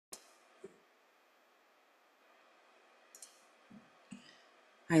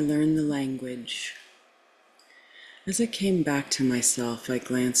I learned the language. As I came back to myself, I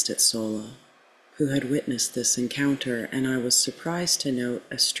glanced at Sola, who had witnessed this encounter, and I was surprised to note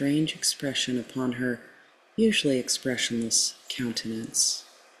a strange expression upon her usually expressionless countenance.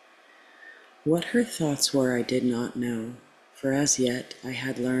 What her thoughts were I did not know, for as yet I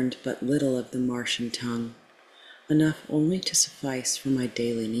had learned but little of the Martian tongue, enough only to suffice for my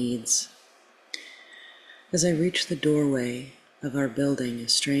daily needs. As I reached the doorway of our building, a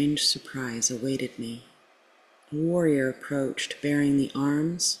strange surprise awaited me. A warrior approached, bearing the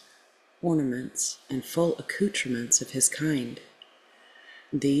arms, ornaments, and full accoutrements of his kind.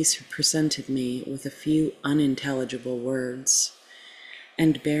 These presented me with a few unintelligible words,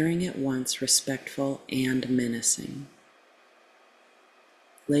 and bearing at once respectful and menacing.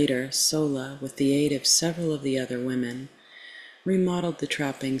 Later, Sola, with the aid of several of the other women, remodeled the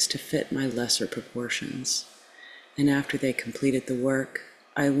trappings to fit my lesser proportions, and after they completed the work,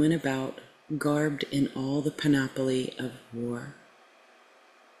 I went about garbed in all the panoply of war.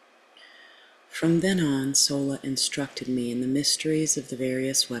 From then on, Sola instructed me in the mysteries of the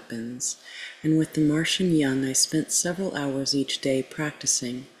various weapons, and with the Martian young I spent several hours each day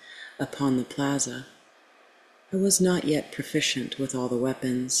practicing upon the plaza. I was not yet proficient with all the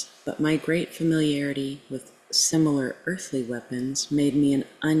weapons, but my great familiarity with similar earthly weapons made me an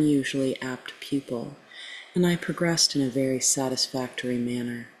unusually apt pupil, and I progressed in a very satisfactory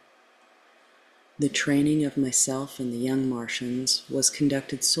manner. The training of myself and the young Martians was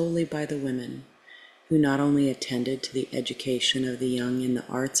conducted solely by the women, who not only attended to the education of the young in the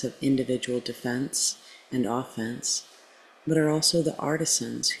arts of individual defense and offense, but are also the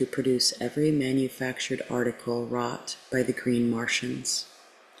artisans who produce every manufactured article wrought by the green Martians.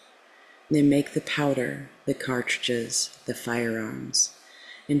 They make the powder, the cartridges, the firearms.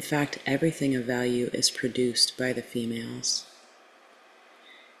 In fact, everything of value is produced by the females.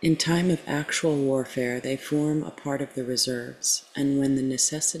 In time of actual warfare, they form a part of the reserves, and when the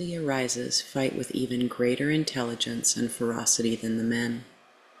necessity arises, fight with even greater intelligence and ferocity than the men.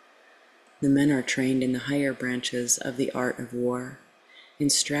 The men are trained in the higher branches of the art of war,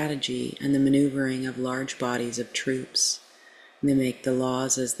 in strategy and the maneuvering of large bodies of troops. They make the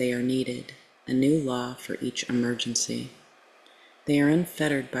laws as they are needed, a new law for each emergency. They are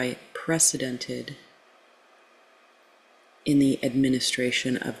unfettered by precedented in the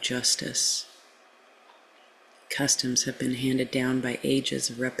administration of justice. Customs have been handed down by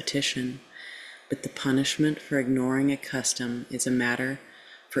ages of repetition, but the punishment for ignoring a custom is a matter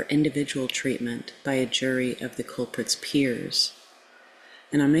for individual treatment by a jury of the culprit's peers.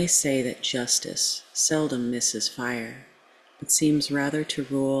 And I may say that justice seldom misses fire, but seems rather to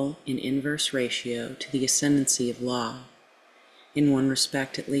rule in inverse ratio to the ascendancy of law. In one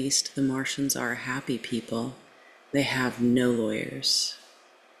respect at least, the Martians are a happy people. They have no lawyers.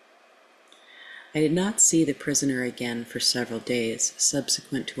 I did not see the prisoner again for several days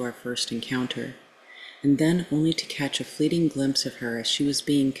subsequent to our first encounter, and then only to catch a fleeting glimpse of her as she was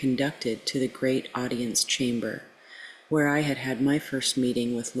being conducted to the great audience chamber, where I had had my first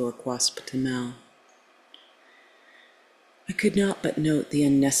meeting with Lorquaspatamel. I could not but note the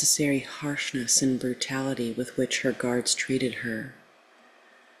unnecessary harshness and brutality with which her guards treated her,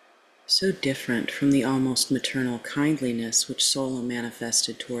 so different from the almost maternal kindliness which Sola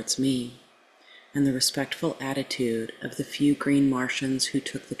manifested towards me, and the respectful attitude of the few green Martians who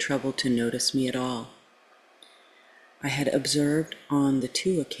took the trouble to notice me at all. I had observed on the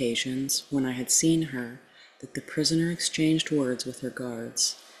 2 occasions when I had seen her that the prisoner exchanged words with her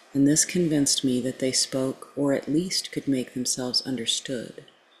guards, and this convinced me that they spoke, or at least could make themselves understood,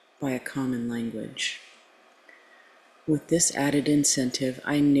 by a common language. With this added incentive,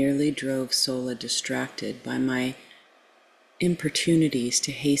 I nearly drove Sola distracted by my importunities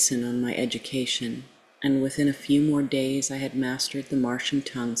to hasten on my education, and within a few more days I had mastered the Martian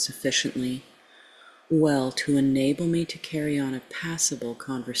tongue sufficiently well to enable me to carry on a passable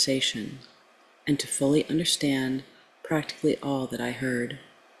conversation, and to fully understand practically all that I heard.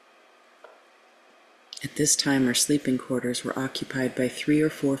 At this time, our sleeping quarters were occupied by 3 or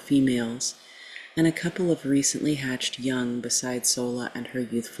 4 females, and a couple of recently hatched young besides Sola and her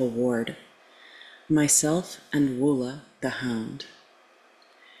youthful ward, myself and Woola the hound.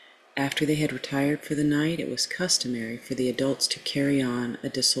 After they had retired for the night, it was customary for the adults to carry on a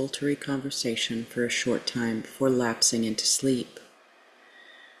desultory conversation for a short time before lapsing into sleep.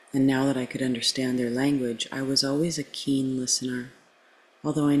 And now that I could understand their language, I was always a keen listener,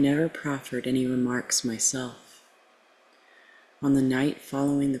 although I never proffered any remarks myself. On the night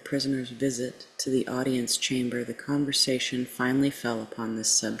following the prisoner's visit to the audience chamber, the conversation finally fell upon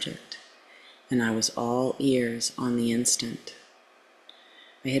this subject, and I was all ears on the instant.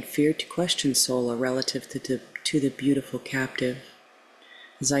 I had feared to question Sola relative to the beautiful captive,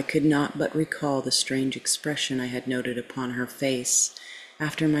 as I could not but recall the strange expression I had noted upon her face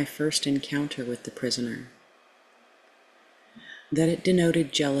after my first encounter with the prisoner. That it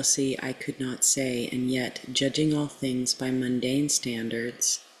denoted jealousy I could not say, and yet, judging all things by mundane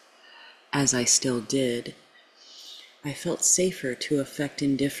standards, as I still did, I felt safer to affect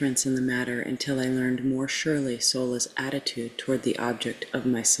indifference in the matter until I learned more surely Sola's attitude toward the object of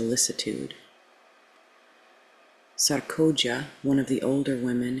my solicitude. Sarkoja, one of the older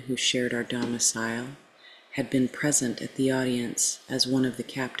women who shared our domicile, had been present at the audience as one of the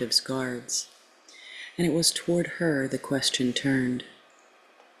captive's guards, and it was toward her the question turned.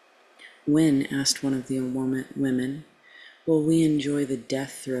 "When," asked one of the women, "will we enjoy the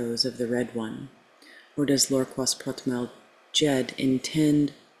death throes of the Red One? Or does Lorquas Potmel Jed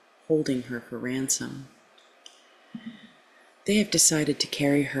intend holding her for ransom?" "They have decided to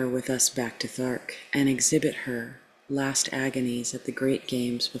carry her with us back to Thark and exhibit her last agonies at the great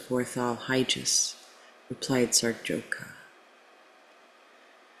games before Thal Hygus," replied Sarjoka.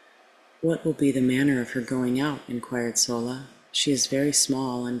 "What will be the manner of her going out?" inquired Sola. "She is very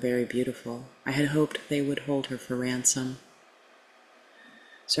small and very beautiful. I had hoped they would hold her for ransom."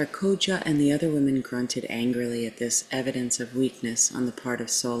 Sarkoja and the other women grunted angrily at this evidence of weakness on the part of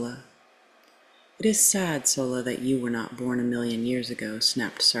Sola. "It is sad, Sola, that you were not born 1,000,000 years ago,"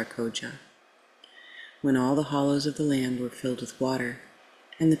 snapped Sarkoja, "when all the hollows of the land were filled with water,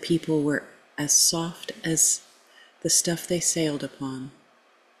 and the people were as soft as the stuff they sailed upon.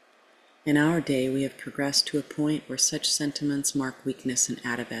 In our day we have progressed to a point where such sentiments mark weakness and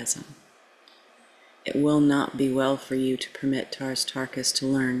atavism. It will not be well for you to permit Tars Tarkas to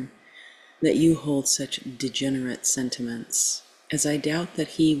learn that you hold such degenerate sentiments, as I doubt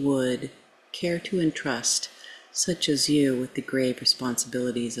that he would care to entrust such as you with the grave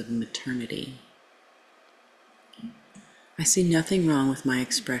responsibilities of maternity." "I see nothing wrong with my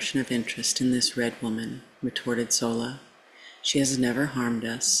expression of interest in this red woman," retorted Sola. "She has never harmed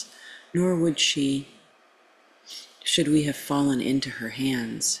us, nor would she, should we have fallen into her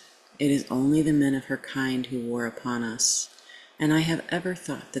hands. It is only the men of her kind who war upon us, and I have ever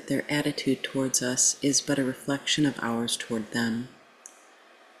thought that their attitude towards us is but a reflection of ours toward them.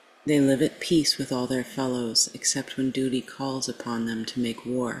 They live at peace with all their fellows, except when duty calls upon them to make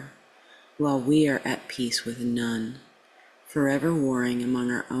war, while we are at peace with none, forever warring among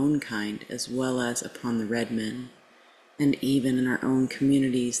our own kind as well as upon the red men, and even in our own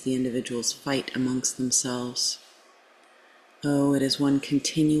communities the individuals fight amongst themselves. Oh, it is one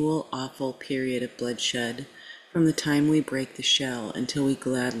continual awful period of bloodshed, from the time we break the shell until we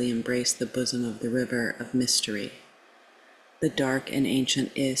gladly embrace the bosom of the river of mystery, the dark and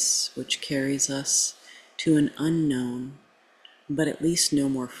ancient Is, which carries us to an unknown, but at least no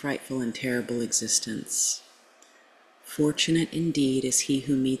more frightful and terrible existence. Fortunate indeed is he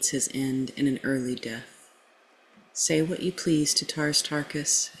who meets his end in an early death. Say what you please to Tars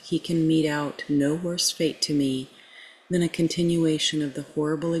Tarkas, he can mete out no worse fate to me than a continuation of the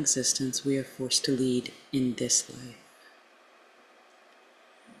horrible existence we are forced to lead in this life."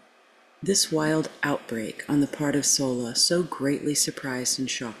 This wild outbreak on the part of Sola so greatly surprised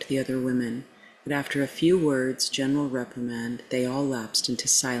and shocked the other women that after a few words, general reprimand, they all lapsed into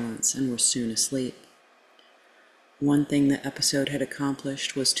silence and were soon asleep. One thing the episode had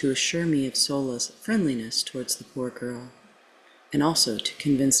accomplished was to assure me of Sola's friendliness towards the poor girl, and also to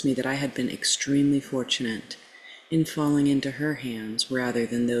convince me that I had been extremely fortunate in falling into her hands rather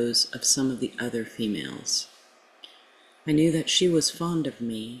than those of some of the other females. I knew that she was fond of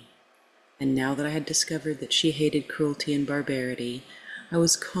me, and now that I had discovered that she hated cruelty and barbarity, I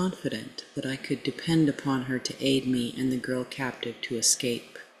was confident that I could depend upon her to aid me and the girl captive to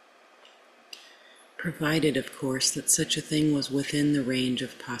escape. Provided, of course, that such a thing was within the range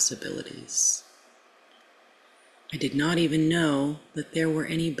of possibilities. I did not even know that there were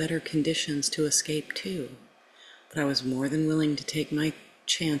any better conditions to escape to, but I was more than willing to take my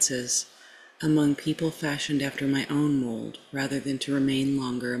chances among people fashioned after my own mold, rather than to remain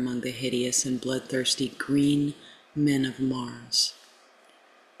longer among the hideous and bloodthirsty green men of Mars.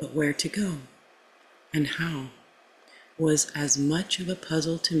 But where to go, and how, was as much of a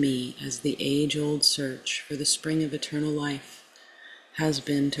puzzle to me as the age-old search for the spring of eternal life has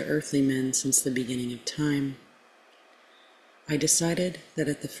been to earthly men since the beginning of time. I decided that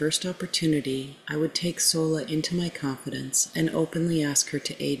at the first opportunity I would take Sola into my confidence and openly ask her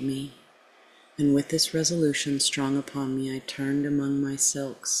to aid me, and with this resolution strong upon me I turned among my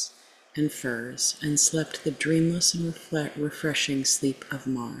silks and furs and slept the dreamless and refreshing sleep of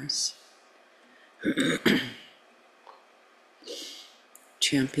Mars.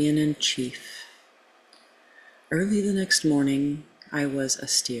 Champion-in-Chief. Early the next morning, I was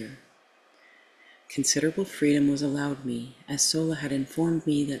astir. Considerable freedom was allowed me, as Sola had informed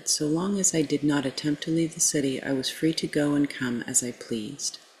me that so long as I did not attempt to leave the city, I was free to go and come as I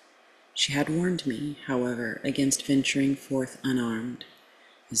pleased. She had warned me, however, against venturing forth unarmed,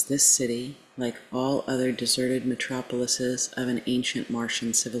 as this city, like all other deserted metropolises of an ancient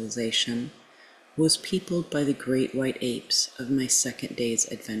Martian civilization, was peopled by the great white apes of my second day's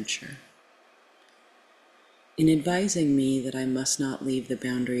adventure. In advising me that I must not leave the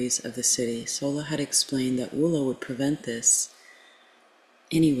boundaries of the city, Sola had explained that Woola would prevent this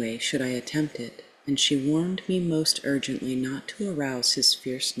anyway should I attempt it, and she warned me most urgently not to arouse his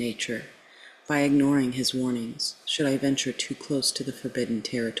fierce nature by ignoring his warnings should I venture too close to the forbidden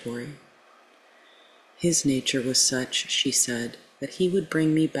territory. His nature was such, she said, that he would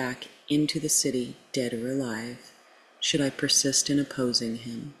bring me back into the city, dead or alive, should I persist in opposing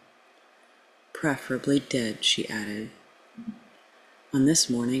him. Preferably dead, she added. On this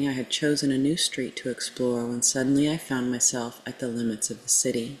morning I had chosen a new street to explore when suddenly I found myself at the limits of the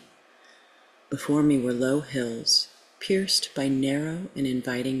city. Before me were low hills, pierced by narrow and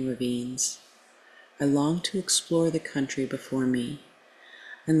inviting ravines. I longed to explore the country before me,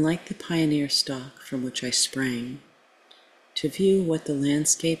 and like the pioneer stock from which I sprang, to view what the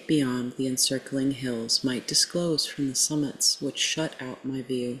landscape beyond the encircling hills might disclose from the summits which shut out my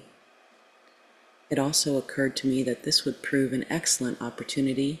view. It also occurred to me that this would prove an excellent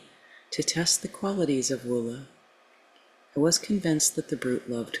opportunity to test the qualities of Woola. I was convinced that the brute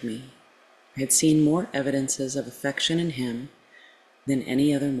loved me. I had seen more evidences of affection in him than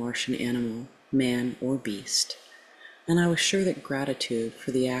any other Martian animal, man or beast, and I was sure that gratitude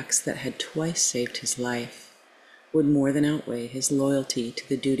for the acts that had twice saved his life would more than outweigh his loyalty to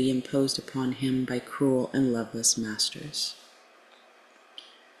the duty imposed upon him by cruel and loveless masters.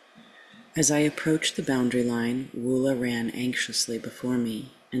 As I approached the boundary line, Woola ran anxiously before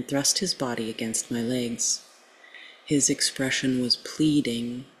me and thrust his body against my legs. His expression was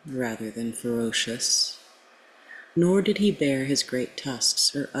pleading rather than ferocious, nor did he bare his great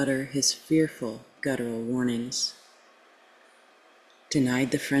tusks or utter his fearful guttural warnings.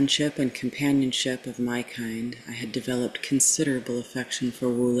 Denied the friendship and companionship of my kind, I had developed considerable affection for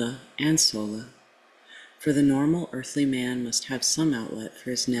Woola and Sola. For the normal earthly man must have some outlet for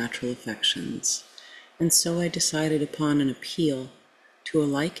his natural affections, and so I decided upon an appeal to a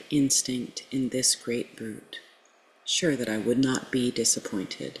like instinct in this great brute, sure that I would not be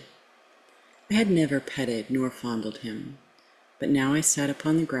disappointed. I had never petted nor fondled him, but now I sat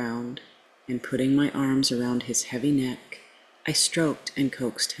upon the ground, and putting my arms around his heavy neck, I stroked and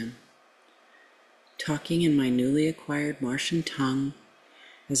coaxed him, talking in my newly acquired Martian tongue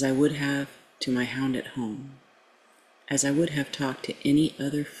as I would have to my hound at home, as I would have talked to any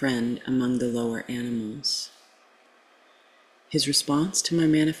other friend among the lower animals. His response to my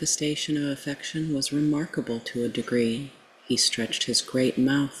manifestation of affection was remarkable to a degree. He stretched his great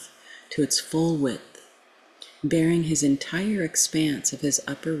mouth to its full width, baring his entire expanse of his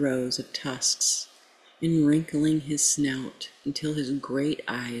upper rows of tusks, and wrinkling his snout until his great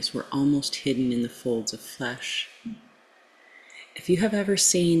eyes were almost hidden in the folds of flesh. If you have ever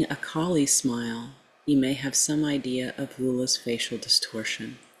seen a collie smile, you may have some idea of Woola's facial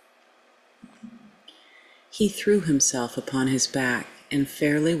distortion. He threw himself upon his back and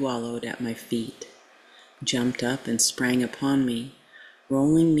fairly wallowed at my feet, jumped up and sprang upon me,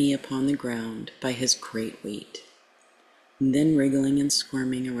 rolling me upon the ground by his great weight, then wriggling and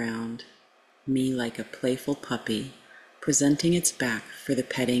squirming around me like a playful puppy, presenting its back for the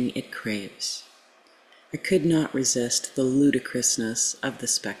petting it craves. I could not resist the ludicrousness of the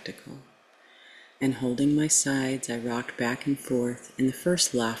spectacle, and holding my sides, I rocked back and forth in the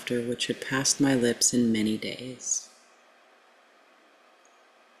first laughter which had passed my lips in many days.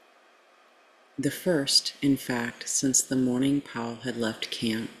 The first, in fact, since the morning Powell had left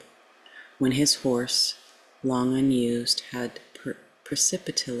camp, when his horse, long unused, had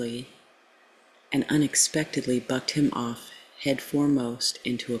precipitately and unexpectedly bucked him off head foremost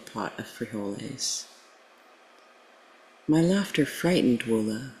into a pot of frijoles. My laughter frightened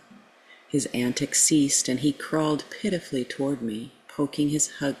Woola. His antics ceased, and he crawled pitifully toward me, poking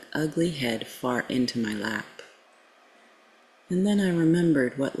his ugly head far into my lap. And then I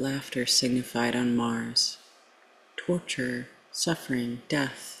remembered what laughter signified on Mars: torture, suffering,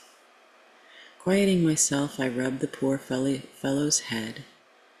 death. Quieting myself, I rubbed the poor fellow's head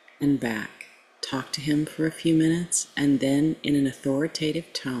and back, talked to him for a few minutes, and then, in an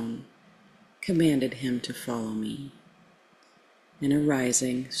authoritative tone, commanded him to follow me, and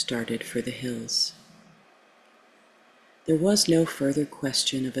arising, started for the hills. There was no further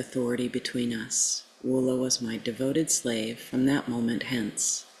question of authority between us. Woola was my devoted slave from that moment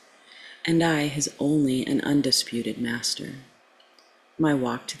hence, and I his only and undisputed master. My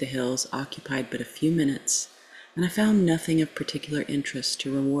walk to the hills occupied but a few minutes, and I found nothing of particular interest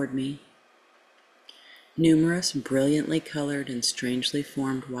to reward me. Numerous brilliantly colored and strangely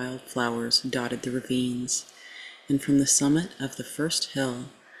formed wild flowers dotted the ravines, and from the summit of the first hill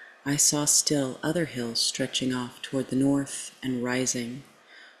I saw still other hills stretching off toward the north and rising,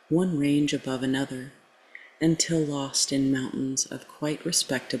 one range above another, until lost in mountains of quite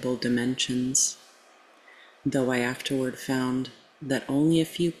respectable dimensions, though I afterward found that only a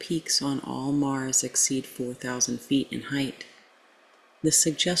few peaks on all Mars exceed 4,000 feet in height. The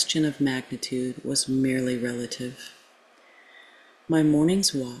suggestion of magnitude was merely relative. My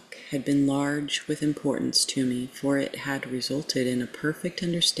morning's walk had been large with importance to me, for it had resulted in a perfect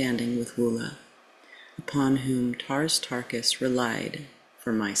understanding with Woola, upon whom Tars Tarkas relied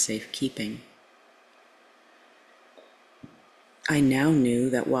for my safekeeping. I now knew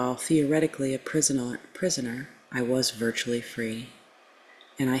that while theoretically a prisoner, I was virtually free,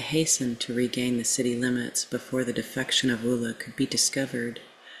 and I hastened to regain the city limits before the defection of Woola could be discovered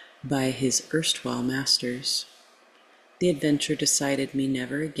by his erstwhile masters. The adventure decided me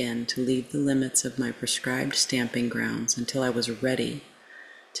never again to leave the limits of my prescribed stamping grounds until I was ready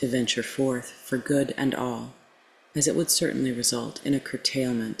to venture forth for good and all, as it would certainly result in a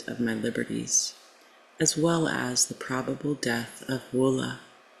curtailment of my liberties, as well as the probable death of Woola,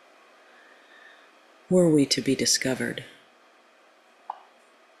 were we to be discovered.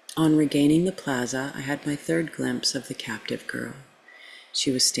 On regaining the plaza, I had my third glimpse of the captive girl. She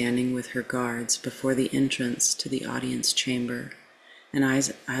was standing with her guards before the entrance to the audience chamber, and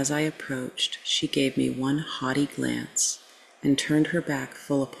as I approached, she gave me one haughty glance and turned her back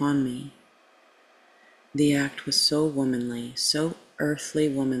full upon me. The act was so womanly, so earthly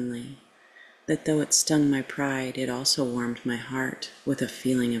womanly, that though it stung my pride, it also warmed my heart with a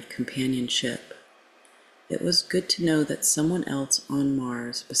feeling of companionship. It was good to know that someone else on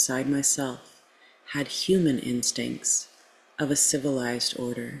Mars beside myself had human instincts of a civilized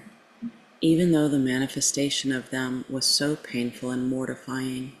order, even though the manifestation of them was so painful and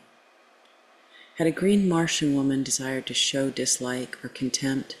mortifying. Had a green Martian woman desired to show dislike or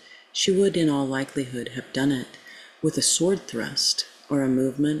contempt, she would in all likelihood have done it with a sword thrust or a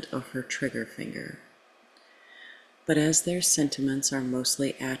movement of her trigger finger. But as their sentiments are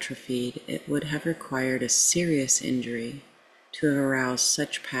mostly atrophied, it would have required a serious injury to have aroused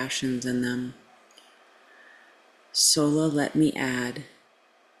such passions in them. Sola, let me add,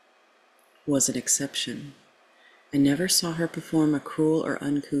 was an exception. I never saw her perform a cruel or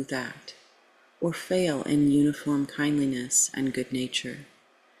uncouth act, or fail in uniform kindliness and good nature.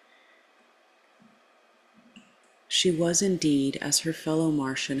 She was indeed, as her fellow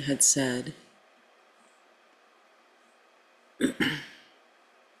Martian had said,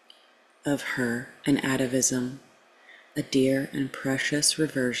 of her an atavism, a dear and precious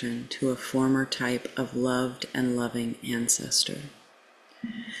reversion to a former type of loved and loving ancestor.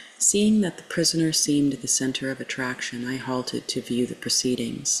 Seeing that the prisoner seemed the center of attraction, I halted to view the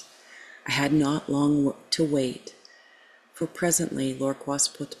proceedings. I had not long to wait, for presently Lorquas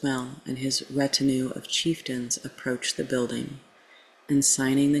Potmel and his retinue of chieftains approached the building, and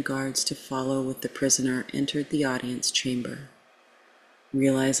signing the guards to follow with the prisoner, entered the audience chamber.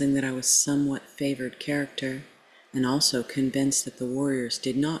 Realizing that I was somewhat favored character, and also convinced that the warriors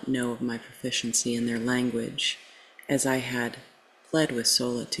did not know of my proficiency in their language, as I had pled with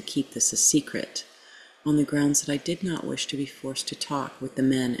Sola to keep this a secret, on the grounds that I did not wish to be forced to talk with the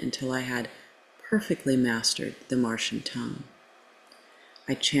men until I had perfectly mastered the Martian tongue,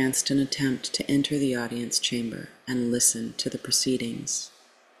 I chanced an attempt to enter the audience chamber and listen to the proceedings.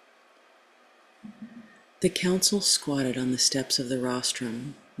 The council squatted on the steps of the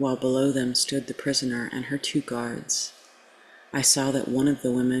rostrum, while below them stood the prisoner and her two guards. I saw that one of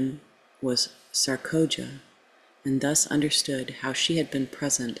the women was Sarkoja, and thus understood how she had been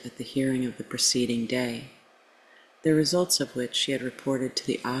present at the hearing of the preceding day, the results of which she had reported to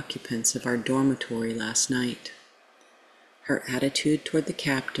the occupants of our dormitory last night. Her attitude toward the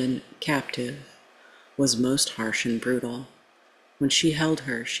captive was most harsh and brutal. When she held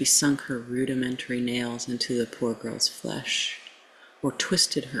her, she sunk her rudimentary nails into the poor girl's flesh, or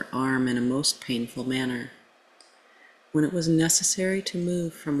twisted her arm in a most painful manner. When it was necessary to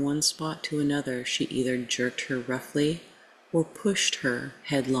move from one spot to another, she either jerked her roughly or pushed her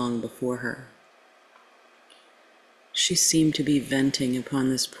headlong before her. She seemed to be venting upon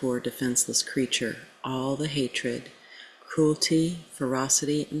this poor defenseless creature all the hatred, cruelty,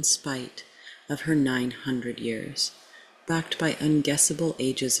 ferocity, and spite of her 900 years, backed by unguessable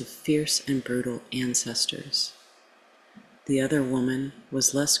ages of fierce and brutal ancestors. The other woman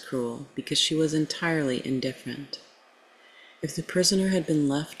was less cruel because she was entirely indifferent. If the prisoner had been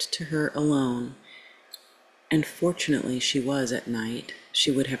left to her alone, and fortunately she was at night,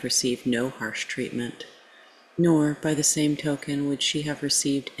 she would have received no harsh treatment, nor, by the same token, would she have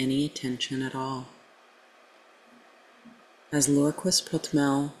received any attention at all. As Lorquas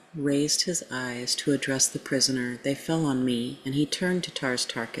Potmel raised his eyes to address the prisoner, they fell on me, and he turned to Tars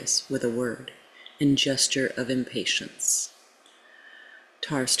Tarkas with a word and gesture of impatience.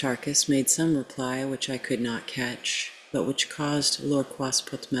 Tars Tarkas made some reply which I could not catch, but which caused Lorquas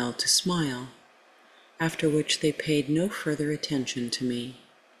Potmel to smile, after which they paid no further attention to me.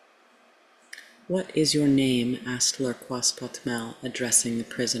 "What is your name?" asked Lorquas Potmel, addressing the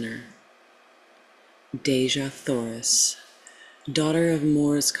prisoner. "Deja Thoris, daughter of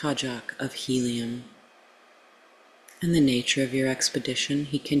Mors Kajak of Helium." "And the nature of your expedition?"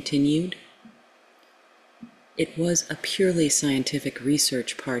 he continued. "It was a purely scientific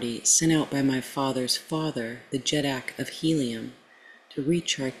research party sent out by my father's father, the Jedak of Helium, to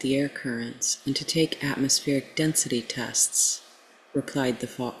rechart the air currents and to take atmospheric density tests," replied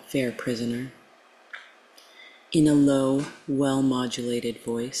the fair prisoner, in a low, well-modulated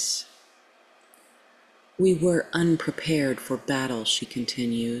voice. "We were unprepared for battle," she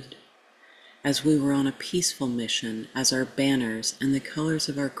continued, "as we were on a peaceful mission, as our banners and the colors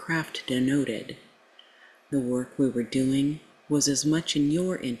of our craft denoted. The work we were doing was as much in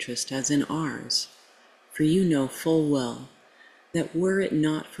your interest as in ours, for you know full well that were it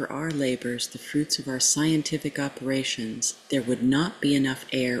not for our labors, the fruits of our scientific operations, there would not be enough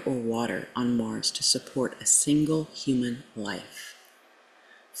air or water on Mars to support a single human life.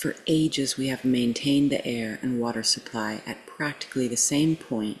 For ages we have maintained the air and water supply at practically the same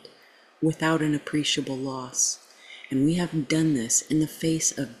point without an appreciable loss, and we have done this in the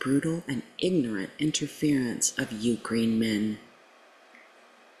face of brutal and ignorant interference of you green men.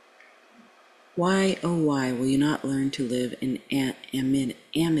 Why, oh why, will you not learn to live in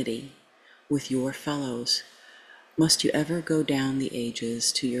amity with your fellows? Must you ever go down the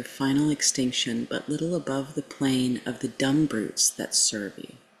ages to your final extinction but little above the plane of the dumb brutes that serve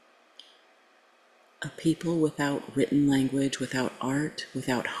you? A people without written language, without art,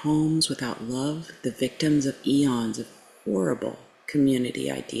 without homes, without love, the victims of eons of horrible community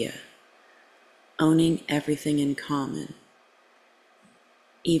idea, owning everything in common,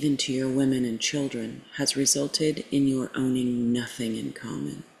 even to your women and children, has resulted in your owning nothing in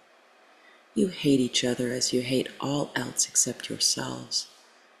common. You hate each other as you hate all else except yourselves.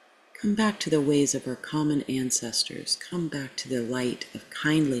 Come back to the ways of our common ancestors. Come back to the light of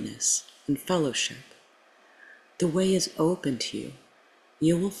kindliness and fellowship. The way is open to you.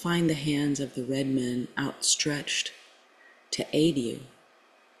 You will find the hands of the red men outstretched to aid you.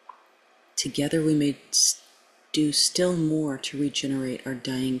 Together we may do still more to regenerate our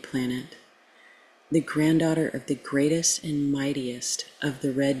dying planet. The granddaughter of the greatest and mightiest of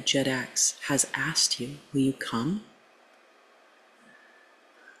the red Jedaks has asked you, will you come?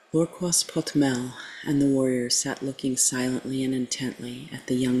 Lorquas Potmel and the warriors sat looking silently and intently at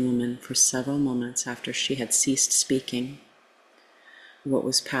the young woman for several moments after she had ceased speaking. What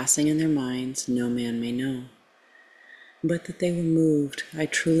was passing in their minds no man may know, but that they were moved, I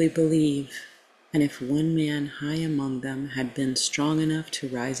truly believe, and if one man high among them had been strong enough to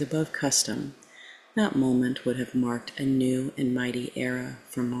rise above custom, that moment would have marked a new and mighty era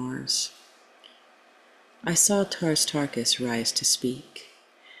for Mars. I saw Tars Tarkas rise to speak,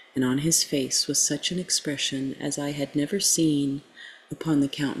 and on his face was such an expression as I had never seen upon the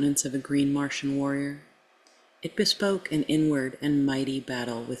countenance of a green Martian warrior. It bespoke an inward and mighty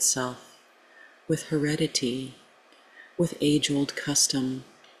battle with self, with heredity, with age-old custom,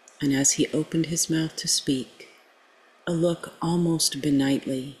 and as he opened his mouth to speak, a look almost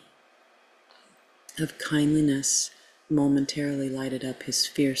benignly of kindliness momentarily lighted up his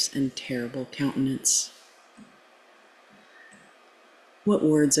fierce and terrible countenance. What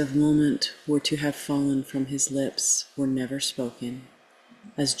words of moment were to have fallen from his lips were never spoken,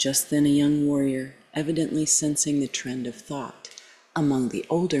 as just then a young warrior, evidently sensing the trend of thought among the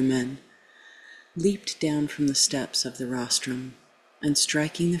older men, leaped down from the steps of the rostrum, and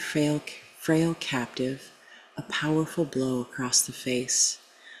striking the frail captive a powerful blow across the face,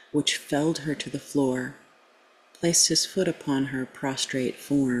 which felled her to the floor, placed his foot upon her prostrate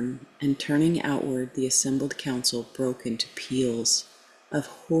form, and turning outward the assembled council broke into peals of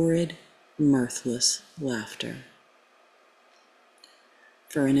horrid, mirthless laughter.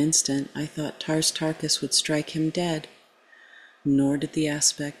 For an instant I thought Tars Tarkas would strike him dead, nor did the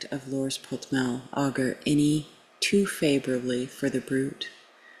aspect of Lors Potmel augur any too favorably for the brute,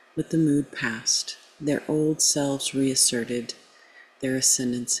 but the mood passed. Their old selves reasserted their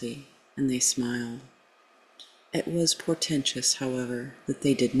ascendancy, and they smiled. It was portentous, however, that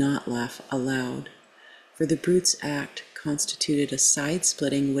they did not laugh aloud, for the brute's act constituted a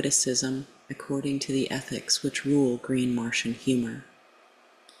side-splitting witticism according to the ethics which rule green Martian humor.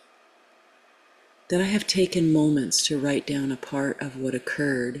 That I have taken moments to write down a part of what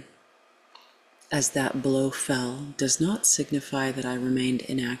occurred as that blow fell does not signify that I remained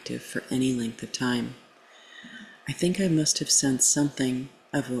inactive for any length of time. I think I must have sensed something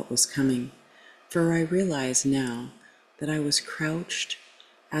of what was coming, for I realize now that I was crouched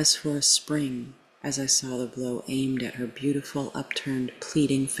as for a spring as I saw the blow aimed at her beautiful, upturned,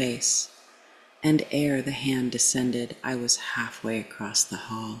 pleading face, and ere the hand descended, I was halfway across the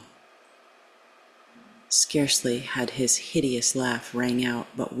hall. Scarcely had his hideous laugh rang out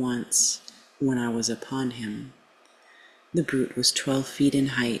but once when I was upon him. The brute was 12 feet in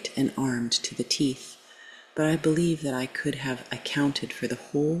height and armed to the teeth, but I believe that I could have accounted for the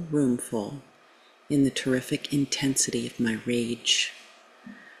whole roomful in the terrific intensity of my rage.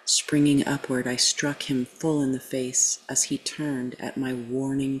 Springing upward, I struck him full in the face as he turned at my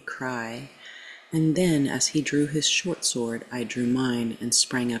warning cry, and then as he drew his short sword, I drew mine and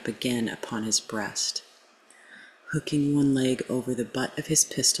sprang up again upon his breast, hooking one leg over the butt of his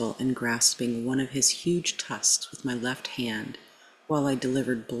pistol and grasping one of his huge tusks with my left hand, while I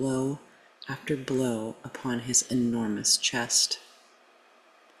delivered blow after blow upon his enormous chest.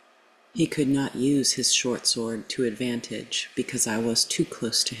 He could not use his short sword to advantage because I was too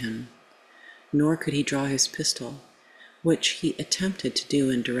close to him, nor could he draw his pistol, which he attempted to do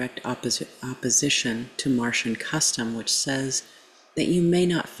in direct opposition to Martian custom, which says that you may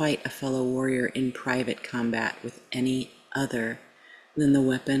not fight a fellow warrior in private combat with any other than the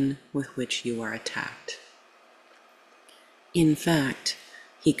weapon with which you are attacked. In fact,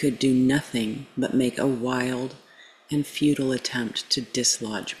 he could do nothing but make a wild and futile attempt to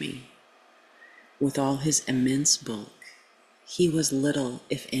dislodge me. With all his immense bulk, he was little,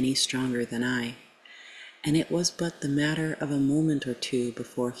 if any, stronger than I, and it was but the matter of a moment or two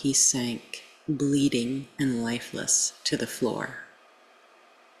before he sank, bleeding and lifeless, to the floor.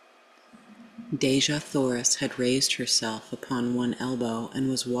 Dejah Thoris had raised herself upon one elbow and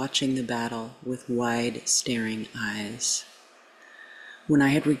was watching the battle with wide, staring eyes. When I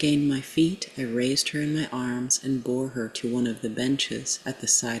had regained my feet, I raised her in my arms and bore her to one of the benches at the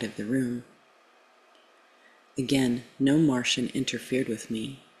side of the room. Again, no Martian interfered with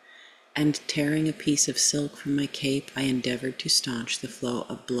me, and tearing a piece of silk from my cape, I endeavored to staunch the flow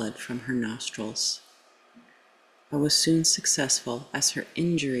of blood from her nostrils. I was soon successful, as her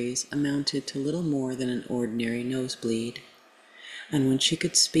injuries amounted to little more than an ordinary nosebleed, and when she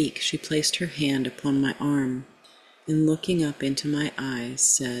could speak, she placed her hand upon my arm, and looking up into my eyes,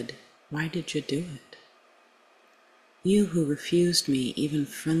 said, "Why did you do it? You who refused me even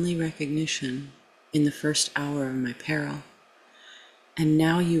friendly recognition in the first hour of my peril, and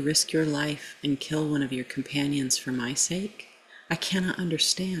now you risk your life and kill one of your companions for my sake? I cannot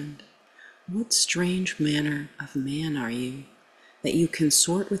understand. What strange manner of man are you, that you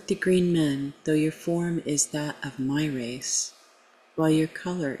consort with the green men, though your form is that of my race, while your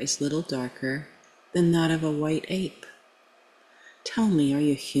color is little darker than that of a white ape? Tell me, are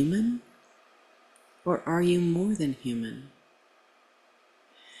you human? Or are you more than human?"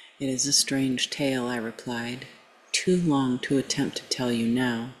 "It is a strange tale," I replied, "too long to attempt to tell you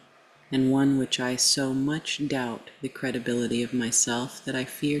now, and one which I so much doubt the credibility of myself that I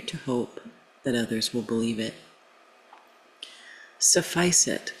fear to hope that others will believe it. Suffice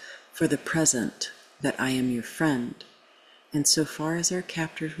it, for the present, that I am your friend, and so far as our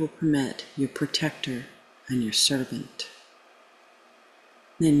captors will permit, your protector and your servant."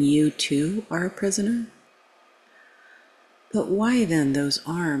 "Then you, too, are a prisoner? But why then those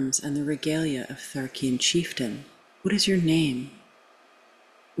arms and the regalia of Tharkian chieftain? What is your name?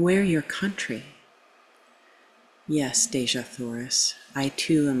 Where your country?" "Yes, Dejah Thoris, I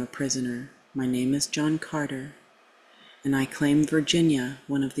too am a prisoner. My name is John Carter, and I claim Virginia,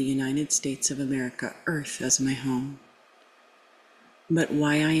 one of the United States of America, Earth, as my home. But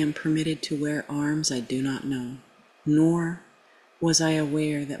why I am permitted to wear arms I do not know, nor was I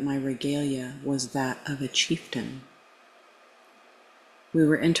aware that my regalia was that of a chieftain." We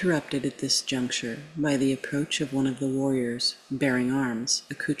were interrupted at this juncture by the approach of one of the warriors, bearing arms,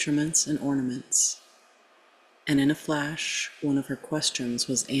 accoutrements, and ornaments. And in a flash, one of her questions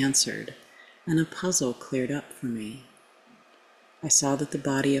was answered, and a puzzle cleared up for me. I saw that the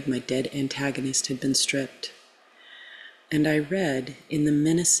body of my dead antagonist had been stripped, and I read in the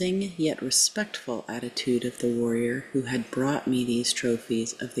menacing yet respectful attitude of the warrior who had brought me these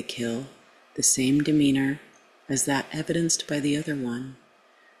trophies of the kill the same demeanor as that evidenced by the other one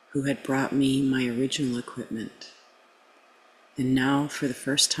who had brought me my original equipment. And now, for the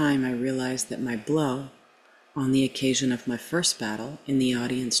first time, I realized that my blow, on the occasion of my first battle in the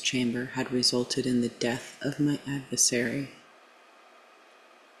audience chamber, had resulted in the death of my adversary.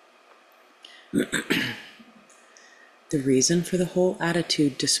 The reason for the whole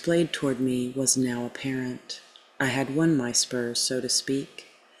attitude displayed toward me was now apparent. I had won my spurs, so to speak,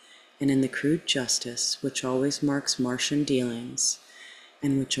 and in the crude justice which always marks Martian dealings,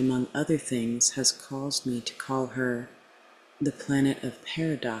 and which, among other things, has caused me to call her the planet of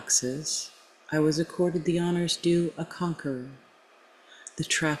paradoxes, I was accorded the honors due a conqueror, the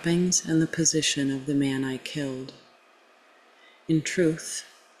trappings and the position of the man I killed. In truth,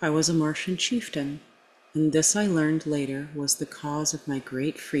 I was a Martian chieftain, and this I learned later was the cause of my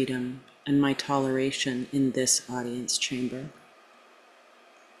great freedom and my toleration in this audience chamber.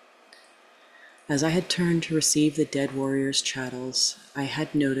 As I had turned to receive the dead warrior's chattels, I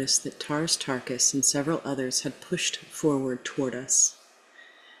had noticed that Tars Tarkas and several others had pushed forward toward us,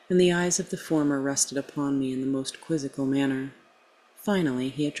 and the eyes of the former rested upon me in the most quizzical manner. Finally,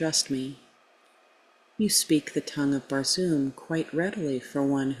 he addressed me. "You speak the tongue of Barsoom quite readily for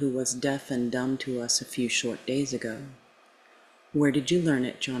one who was deaf and dumb to us a few short days ago. Where did you learn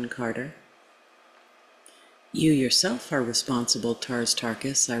it, John Carter?" "You yourself are responsible, Tars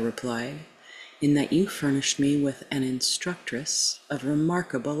Tarkas," I replied, "in that you furnished me with an instructress of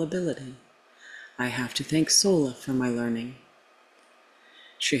remarkable ability. I have to thank Sola for my learning."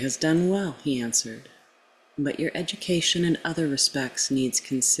 "She has done well," he answered, "but your education in other respects needs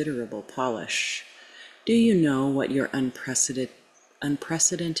considerable polish. Do you know what your unprecedented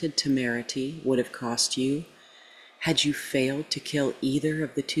temerity would have cost you had you failed to kill either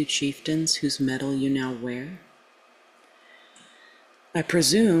of the two chieftains whose medal you now wear?" "I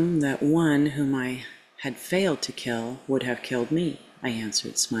presume that one whom I had failed to kill would have killed me," I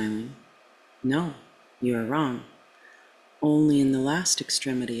answered, smiling. "No, you are wrong. Only in the last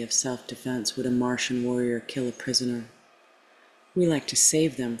extremity of self-defense would a Martian warrior kill a prisoner. We like to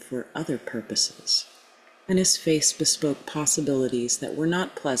save them for other purposes." And his face bespoke possibilities that were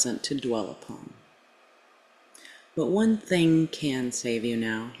not pleasant to dwell upon. "But one thing can save you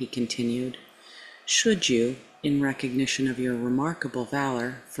now," he continued. "Should you, in recognition of your remarkable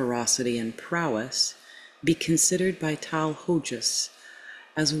valor, ferocity, and prowess, be considered by Tal Hojas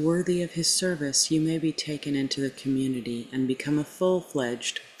as worthy of his service, you may be taken into the community and become a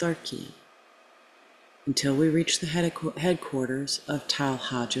full-fledged Tharkian. Until we reach the headquarters of Tal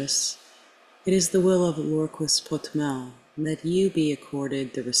Hojas, it is the will of Lorquis Potmel that you be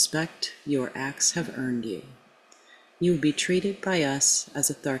accorded the respect your acts have earned you. You will be treated by us as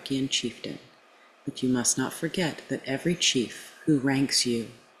a Tharkian chieftain, but you must not forget that every chief who ranks you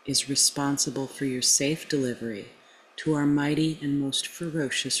is responsible for your safe delivery to our mighty and most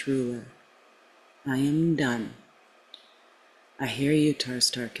ferocious ruler. I am done." "I hear you, Tars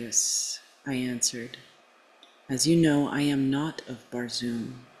Tarkas," I answered. "As you know, I am not of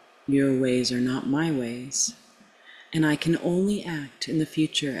Barsoom. Your ways are not my ways, and I can only act in the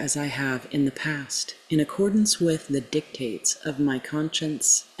future as I have in the past, in accordance with the dictates of my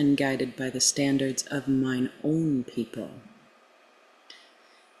conscience and guided by the standards of mine own people.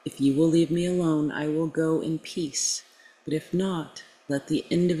 If you will leave me alone, I will go in peace, but if not, let the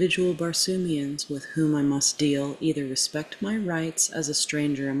individual Barsoomians with whom I must deal either respect my rights as a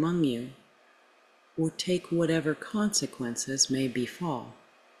stranger among you, or take whatever consequences may befall.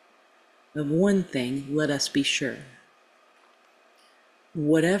 Of one thing let us be sure.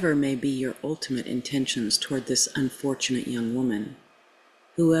 Whatever may be your ultimate intentions toward this unfortunate young woman,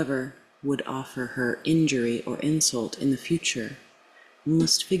 whoever would offer her injury or insult in the future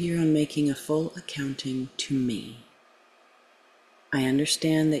must figure on making a full accounting to me. I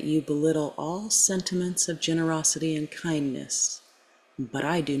understand that you belittle all sentiments of generosity and kindness, but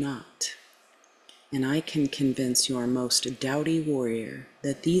I do not. And I can convince your most doughty warrior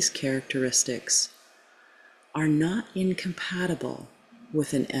that these characteristics are not incompatible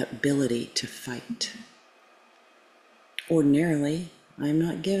with an ability to fight. Ordinarily, I am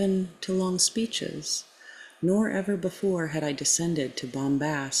not given to long speeches, nor ever before had I descended to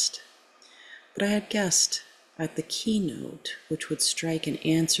bombast, but I had guessed at the keynote which would strike an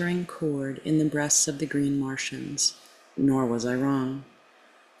answering chord in the breasts of the Green Martians, nor was I wrong.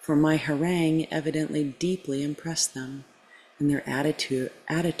 For my harangue evidently deeply impressed them, and their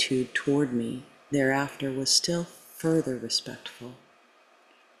attitude toward me thereafter was still further respectful.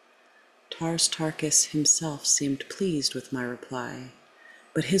 Tars Tarkas himself seemed pleased with my reply,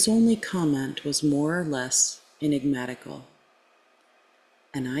 but his only comment was more or less enigmatical.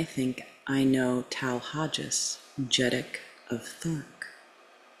 And I think I know Tal Hodges, Jeddak of Thork.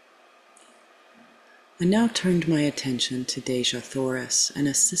 I now turned my attention to Deja Thoris, and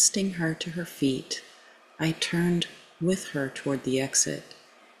assisting her to her feet, I turned with her toward the exit,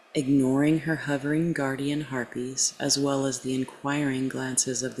 ignoring her hovering guardian harpies as well as the inquiring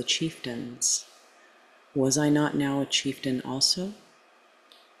glances of the chieftains. Was I not now a chieftain also?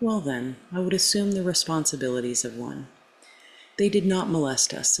 Well then, I would assume the responsibilities of one. They did not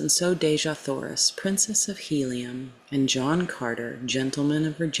molest us, and so Deja Thoris, Princess of Helium, and John Carter, Gentleman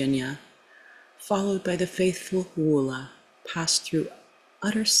of Virginia, followed by the faithful Woola, passed through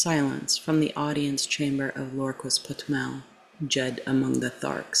utter silence from the audience chamber of Lorquas Putmel, Jed among the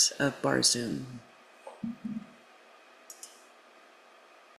Tharks of Barzoom.